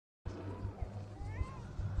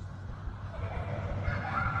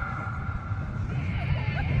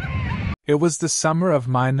It was the summer of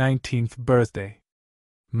my 19th birthday.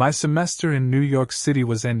 My semester in New York City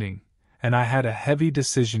was ending, and I had a heavy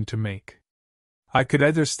decision to make. I could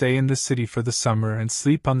either stay in the city for the summer and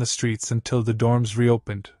sleep on the streets until the dorms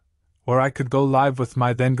reopened, or I could go live with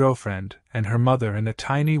my then-girlfriend and her mother in a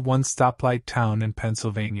tiny one-stoplight town in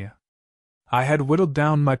Pennsylvania. I had whittled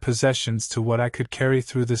down my possessions to what I could carry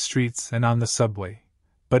through the streets and on the subway,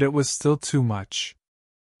 but it was still too much.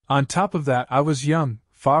 On top of that, I was young,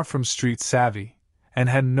 far from street savvy, and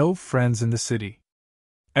had no friends in the city.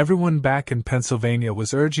 Everyone back in Pennsylvania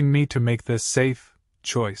was urging me to make this safe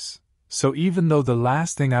choice, so even though the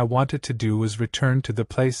last thing I wanted to do was return to the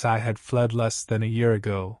place I had fled less than a year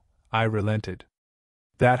ago, I relented.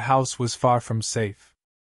 That house was far from safe.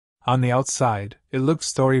 On the outside, it looked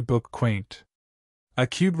storybook quaint. A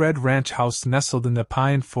cute red ranch house nestled in the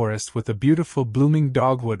pine forest with a beautiful blooming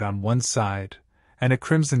dogwood on one side, and a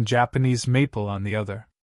crimson Japanese maple on the other.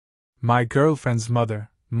 My girlfriend's mother,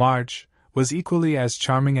 Marge, was equally as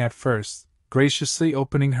charming at first, graciously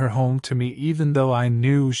opening her home to me even though I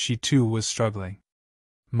knew she too was struggling.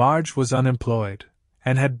 Marge was unemployed,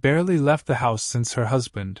 and had barely left the house since her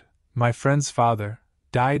husband, my friend's father,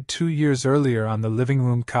 died 2 years earlier on the living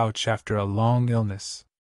room couch after a long illness.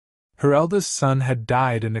 Her eldest son had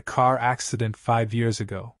died in a car accident 5 years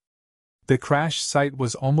ago. The crash site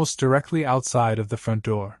was almost directly outside of the front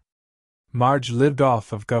door. Marge lived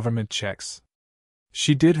off of government checks.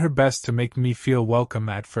 She did her best to make me feel welcome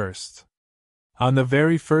at first. On the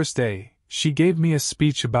very first day, she gave me a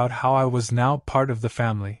speech about how I was now part of the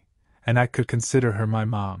family, and I could consider her my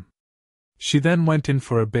mom. She then went in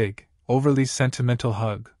for a big, overly sentimental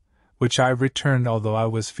hug, which I returned although I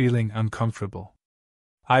was feeling uncomfortable.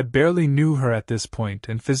 I barely knew her at this point,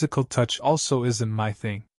 and physical touch also isn't my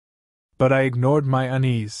thing. But I ignored my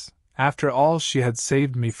unease. After all, she had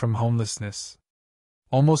saved me from homelessness.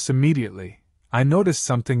 Almost immediately, I noticed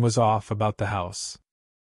something was off about the house.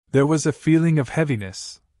 There was a feeling of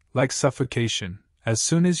heaviness, like suffocation, as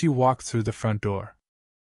soon as you walked through the front door.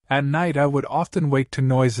 At night I would often wake to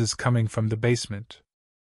noises coming from the basement.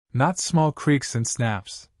 Not small creaks and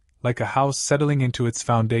snaps, like a house settling into its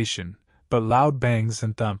foundation, but loud bangs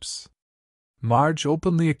and thumps. Marge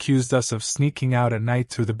openly accused us of sneaking out at night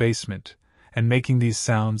through the basement, and making these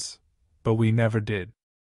sounds, but we never did.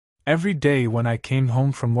 Every day when I came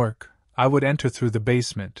home from work, I would enter through the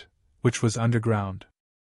basement, which was underground.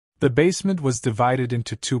 The basement was divided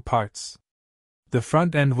into 2 parts. The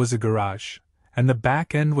front end was a garage, and the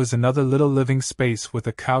back end was another little living space with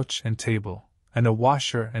a couch and table, and a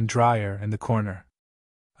washer and dryer in the corner.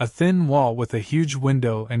 A thin wall with a huge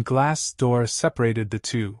window and glass door separated the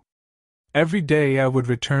two. Every day I would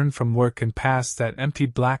return from work and pass that empty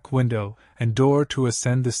black window and door to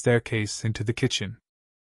ascend the staircase into the kitchen.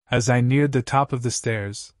 As I neared the top of the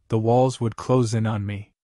stairs, the walls would close in on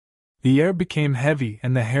me. The air became heavy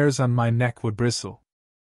and the hairs on my neck would bristle.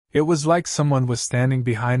 It was like someone was standing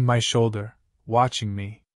behind my shoulder, watching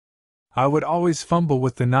me. I would always fumble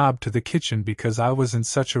with the knob to the kitchen because I was in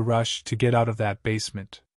such a rush to get out of that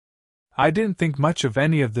basement. I didn't think much of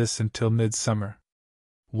any of this until midsummer.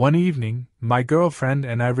 One evening, my girlfriend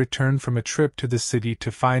and I returned from a trip to the city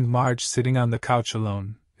to find Marge sitting on the couch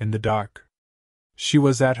alone, in the dark. She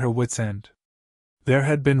was at her wit's end. There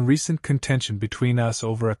had been recent contention between us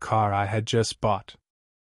over a car I had just bought.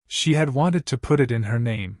 She had wanted to put it in her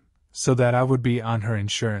name, so that I would be on her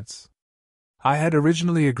insurance. I had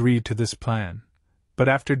originally agreed to this plan, but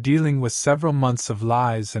after dealing with several months of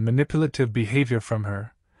lies and manipulative behavior from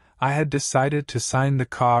her, I had decided to sign the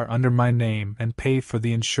car under my name and pay for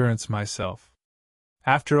the insurance myself.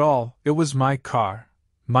 After all, it was my car.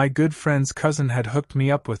 My good friend's cousin had hooked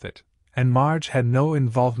me up with it, and Marge had no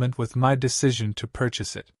involvement with my decision to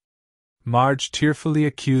purchase it. Marge tearfully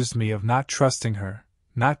accused me of not trusting her,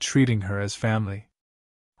 not treating her as family.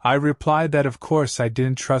 I replied that of course I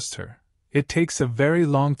didn't trust her. It takes a very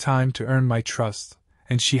long time to earn my trust,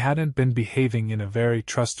 and she hadn't been behaving in a very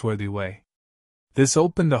trustworthy way. This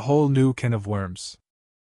opened a whole new can of worms.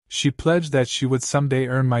 She pledged that she would someday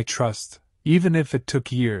earn my trust, even if it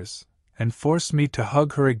took years, and forced me to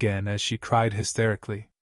hug her again as she cried hysterically.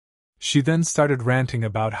 She then started ranting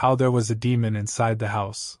about how there was a demon inside the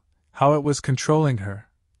house, how it was controlling her,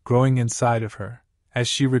 growing inside of her, as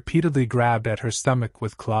she repeatedly grabbed at her stomach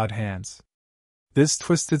with clawed hands. This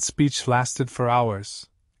twisted speech lasted for hours,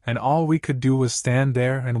 and all we could do was stand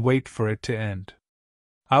there and wait for it to end.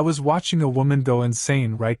 I was watching a woman go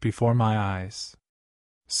insane right before my eyes.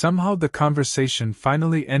 Somehow the conversation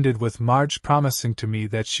finally ended with Marge promising to me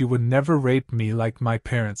that she would never rape me like my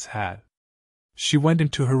parents had. She went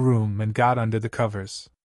into her room and got under the covers.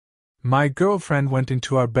 My girlfriend went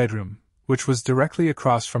into our bedroom, which was directly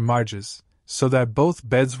across from Marge's, so that both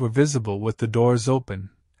beds were visible with the doors open,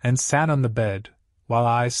 and sat on the bed, while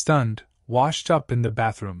I, stunned, washed up in the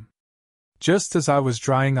bathroom. Just as I was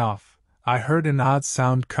drying off, I heard an odd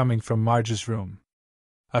sound coming from Marge's room.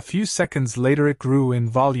 A few seconds later it grew in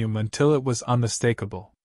volume until it was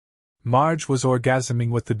unmistakable. Marge was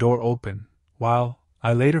orgasming with the door open, while,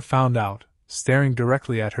 I later found out, staring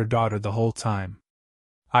directly at her daughter the whole time.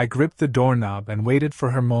 I gripped the doorknob and waited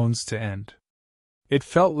for her moans to end. It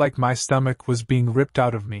felt like my stomach was being ripped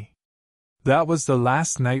out of me. That was the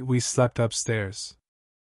last night we slept upstairs.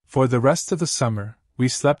 For the rest of the summer, we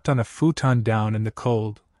slept on a futon down in the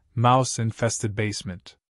cold, mouse-infested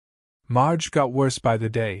basement. Marge got worse by the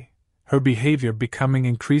day, her behavior becoming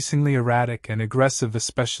increasingly erratic and aggressive,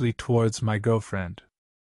 especially towards my girlfriend.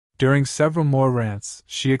 During several more rants,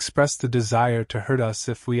 she expressed the desire to hurt us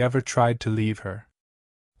if we ever tried to leave her.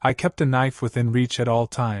 I kept a knife within reach at all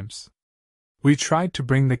times. We tried to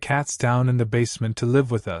bring the cats down in the basement to live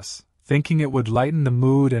with us, thinking it would lighten the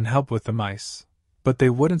mood and help with the mice, but they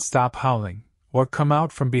wouldn't stop howling, or come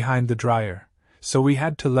out from behind the dryer, so we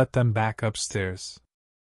had to let them back upstairs.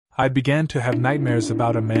 I began to have nightmares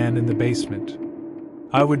about a man in the basement.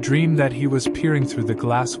 I would dream that he was peering through the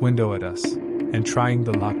glass window at us, and trying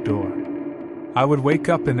the locked door. I would wake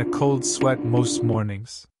up in a cold sweat most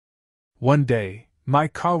mornings. One day, my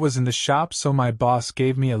car was in the shop, so my boss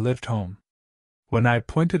gave me a lift home. When I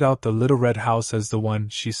pointed out the little red house as the one,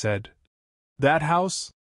 she said, "That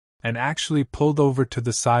house?" and actually pulled over to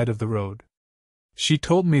the side of the road. She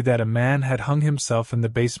told me that a man had hung himself in the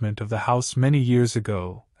basement of the house many years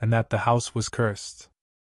ago, and that the house was cursed.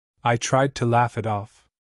 I tried to laugh it off.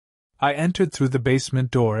 I entered through the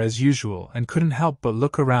basement door as usual and couldn't help but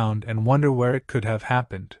look around and wonder where it could have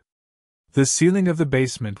happened. The ceiling of the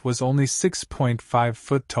basement was only 6.5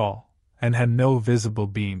 foot tall, and had no visible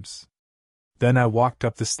beams. Then I walked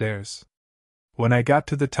up the stairs. When I got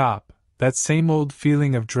to the top, that same old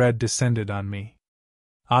feeling of dread descended on me.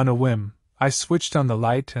 On a whim, I switched on the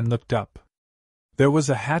light and looked up. There was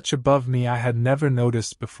a hatch above me I had never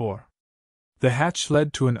noticed before. The hatch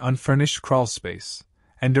led to an unfurnished crawlspace,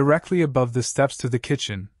 and directly above the steps to the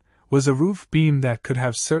kitchen was a roof beam that could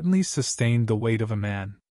have certainly sustained the weight of a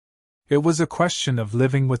man. It was a question of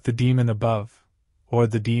living with the demon above, or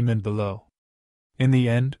the demon below. In the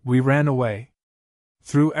end, we ran away.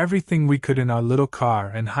 Threw everything we could in our little car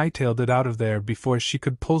and hightailed it out of there before she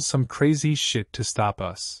could pull some crazy shit to stop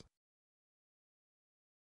us.